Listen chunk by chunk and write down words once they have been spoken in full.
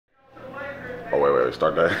Okay,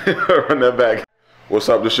 start that. Run that back. What's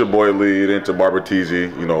up? This your boy Lee, into Barber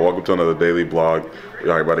Teezy. You know, welcome to another daily vlog. We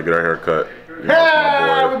all about to get our hair cut. You know,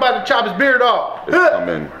 hey, we about to chop his beard off. It's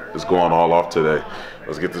coming. It's going all off today.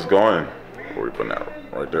 Let's get this going. Where we putting that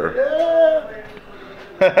right there?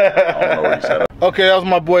 I don't know where you set up. Okay, that was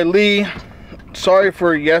my boy Lee. Sorry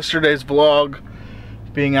for yesterday's vlog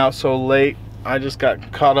being out so late. I just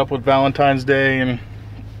got caught up with Valentine's Day and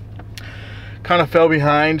kind of fell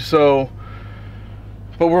behind.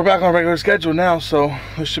 But we're back on regular schedule now, so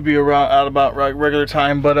this should be around about regular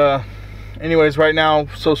time. But anyways, right now,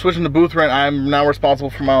 so switching to booth rent, I'm now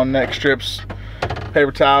responsible for my own neck strips,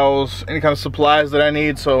 paper towels, any kind of supplies that I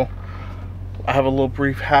need. So I have a little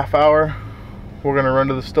brief half hour. We're gonna run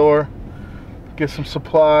to the store, get some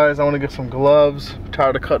supplies. I want to get some gloves. I'm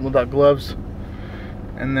tired of cutting without gloves.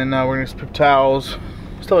 And then we're gonna get some paper towels,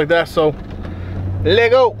 stuff like that. So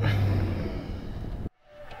let's go.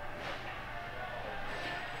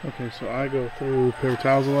 Okay, so I go through paper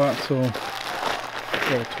towels a lot, so I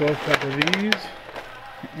got a 12 pack of these,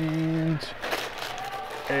 and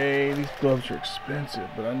these gloves are expensive,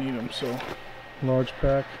 but I need them, so large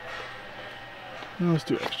pack. No, let's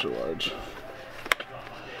do extra large.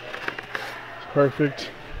 Perfect.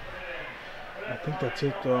 I think that's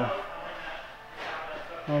it though.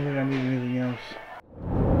 I don't think I need anything else.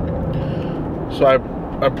 So I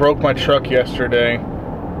broke my truck yesterday.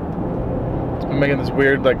 I'm making this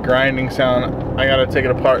weird like grinding sound. I gotta take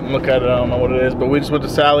it apart and look at it. I don't know what it is, but we just went to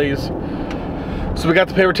Sally's. So we got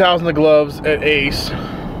the paper towels and the gloves at Ace,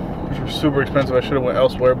 which were super expensive. I should have went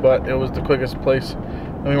elsewhere, but it was the quickest place.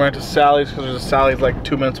 And we went to Sally's because there's a Sally's like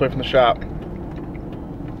 2 minutes away from the shop.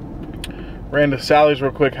 Ran to Sally's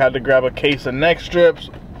real quick, had to grab a case of neck strips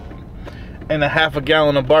and a half a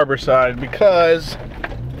gallon of Barber side because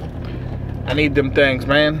I need them things,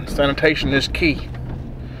 man. Sanitation is key.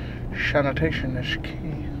 Sanitation is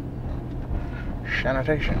key.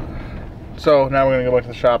 Sanitation. So now we're gonna go back to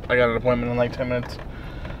the shop. I got an appointment in like 10 minutes.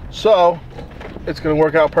 So it's gonna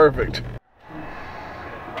work out perfect.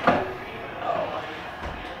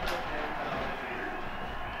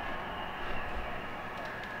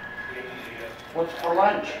 What's for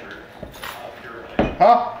lunch?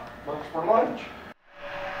 Huh? What's for lunch?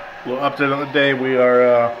 A little update on the day. We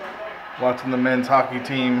are watching the men's hockey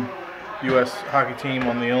team, U.S. hockey team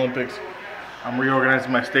on the Olympics. I'm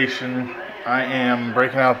reorganizing my station. I am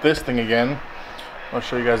breaking out this thing again. I'll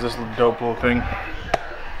show you guys this dope little thing.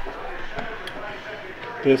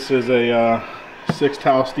 This is a 6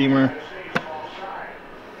 towel steamer.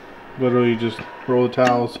 Literally just roll the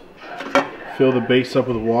towels, fill the base up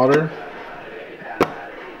with water.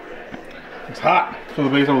 It's hot. Fill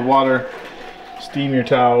the base up with water, steam your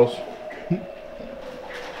towels.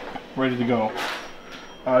 Ready to go.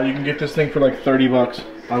 You can get this thing for like 30 bucks.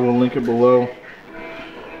 I will link it below.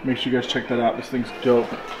 Make sure you guys check that out. This thing's dope.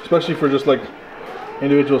 Especially for just like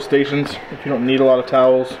individual stations. If you don't need a lot of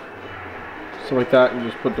towels, stuff like that, you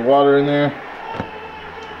just put the water in there.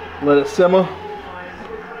 Let it simmer.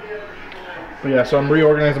 But yeah, so I'm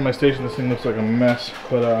reorganizing my station. This thing looks like a mess.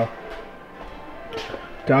 But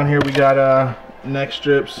down here we got neck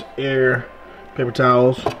strips, air, paper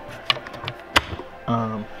towels.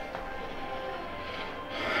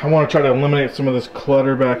 I want to try to eliminate some of this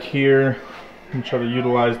clutter back here and try to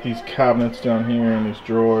utilize these cabinets down here and these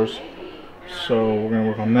drawers. So we're going to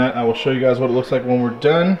work on that. I will show you guys what it looks like when we're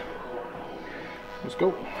done. Let's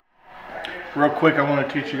go. Real quick, I want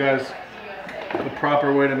to teach you guys the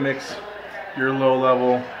proper way to mix your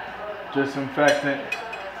low-level disinfectant,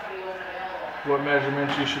 what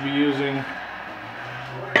measurements you should be using,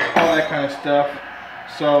 all that kind of stuff.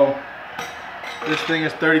 So this thing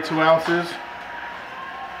is 32 ounces.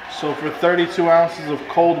 So for 32 ounces of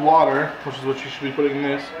cold water, which is what you should be putting in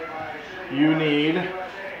this, you need,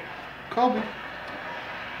 Kobe,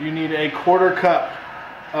 you need a 1/4 cup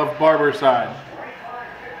of Barber side.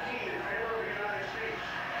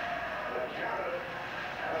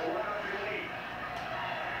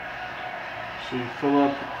 So you fill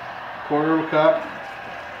up 1/4 cup,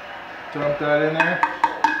 dump that in there,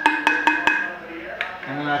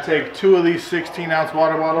 and then I take 2 of these 16-ounce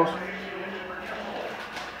water bottles.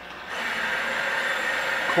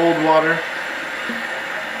 Cold water.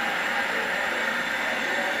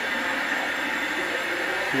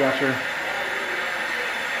 You got your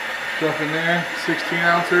stuff in there, 16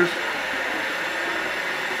 ounces.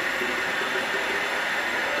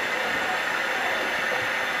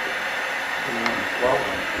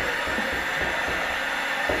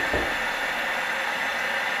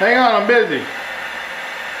 Hang on, I'm busy.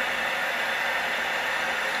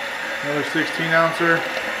 Another 16 ouncer.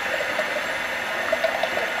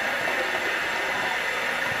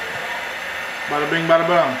 Bada bing, bada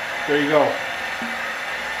boom. There you go.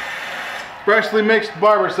 Freshly mixed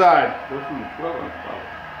Barber side. Those are 12-ounce bottles.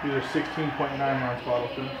 These are 16.9-ounce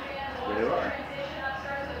bottles too. They are.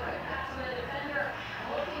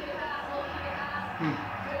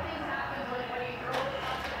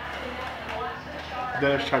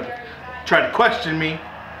 Dennis tried to question me,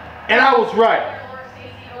 and I was right.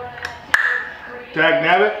 Dag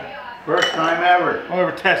nabbit. First time ever. Don't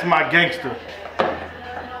ever test my gangster.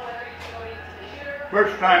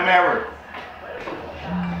 First time ever.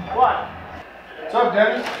 What? What's up,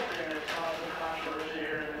 Dennis?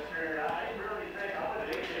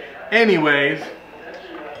 Anyways,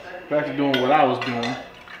 back to doing what I was doing.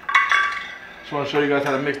 Just want to show you guys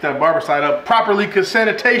how to mix that Barber side up properly, because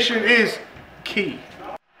sanitation is key.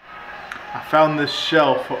 I found this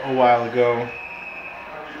shelf a while ago,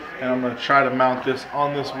 and I'm going to try to mount this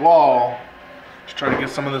on this wall. Just try to get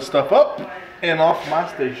some of this stuff up and off my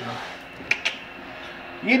station.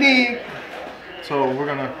 You dig? So we're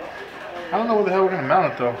going to, I don't know where the hell we're going to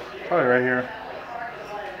mount it though. Probably right here.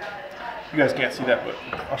 You guys can't see that, but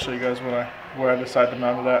I'll show you guys where I decide to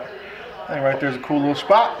mount it at. I think right there's a cool little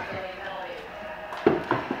spot.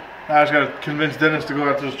 Now I just got to convince Dennis to go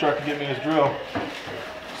out to his truck and get me his drill,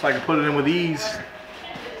 so I can put it in with ease.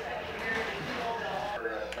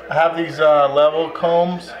 I have these level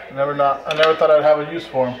combs. I never thought I'd have a use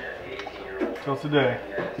for them till today.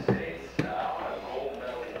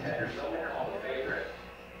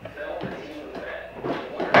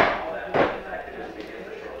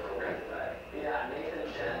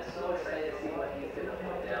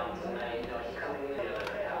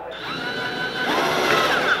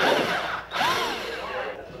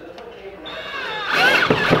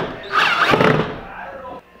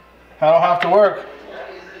 I don't have to work.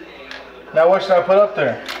 Now what should I put up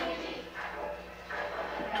there?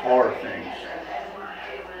 Taller things.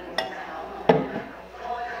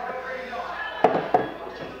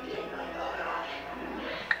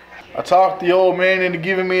 I talked the old man into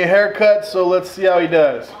giving me a haircut, so let's see how he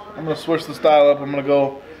does. I'm gonna switch the style up. I'm gonna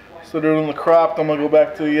go, instead of doing the cropped, I'm gonna go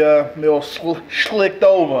back to the old slicked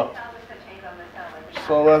over.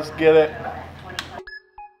 So let's get it.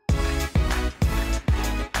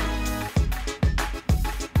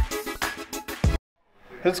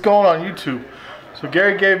 It's going on YouTube. So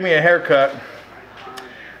Gary gave me a haircut,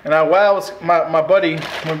 and my buddy he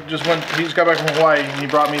just got back from Hawaii, and he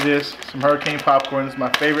brought me this, some hurricane popcorn. It's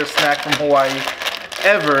my favorite snack from Hawaii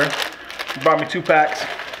ever. He brought me 2 packs.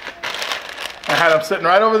 I had them sitting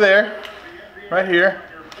right over there, right here,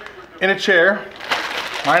 in a chair,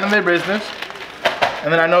 minding their business,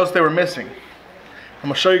 and then I noticed they were missing. I'm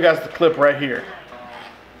gonna show you guys the clip right here.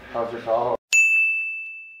 How's your call?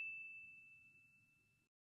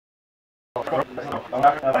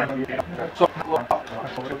 So,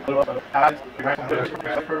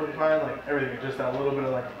 perfectly fine, like everything, just that little bit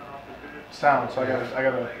of like sound. So I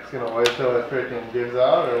gotta. It's gonna wait till it freaking gives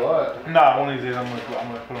out or what? Nah, one of these days I'm gonna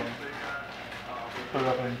put it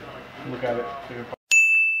up and look at it.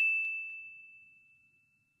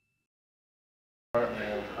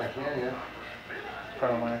 I can, yeah.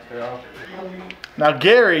 Probably might stay off. Now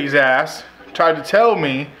Gary's ass tried to tell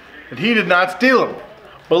me that he did not steal them.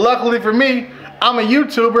 But luckily for me, I'm a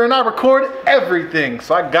YouTuber and I record everything.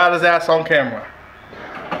 So I got his ass on camera.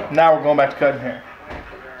 Now we're going back to cutting hair.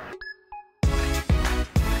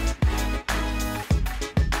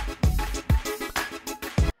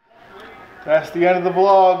 That's the end of the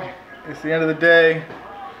vlog. It's the end of the day.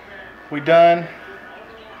 We done.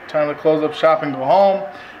 Time to close up shop and go home.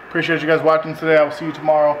 Appreciate you guys watching today. I will see you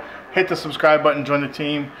tomorrow. Hit the subscribe button, join the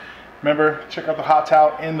team. Remember, check out the hot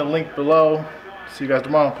towel in the link below. See you guys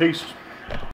tomorrow. Peace.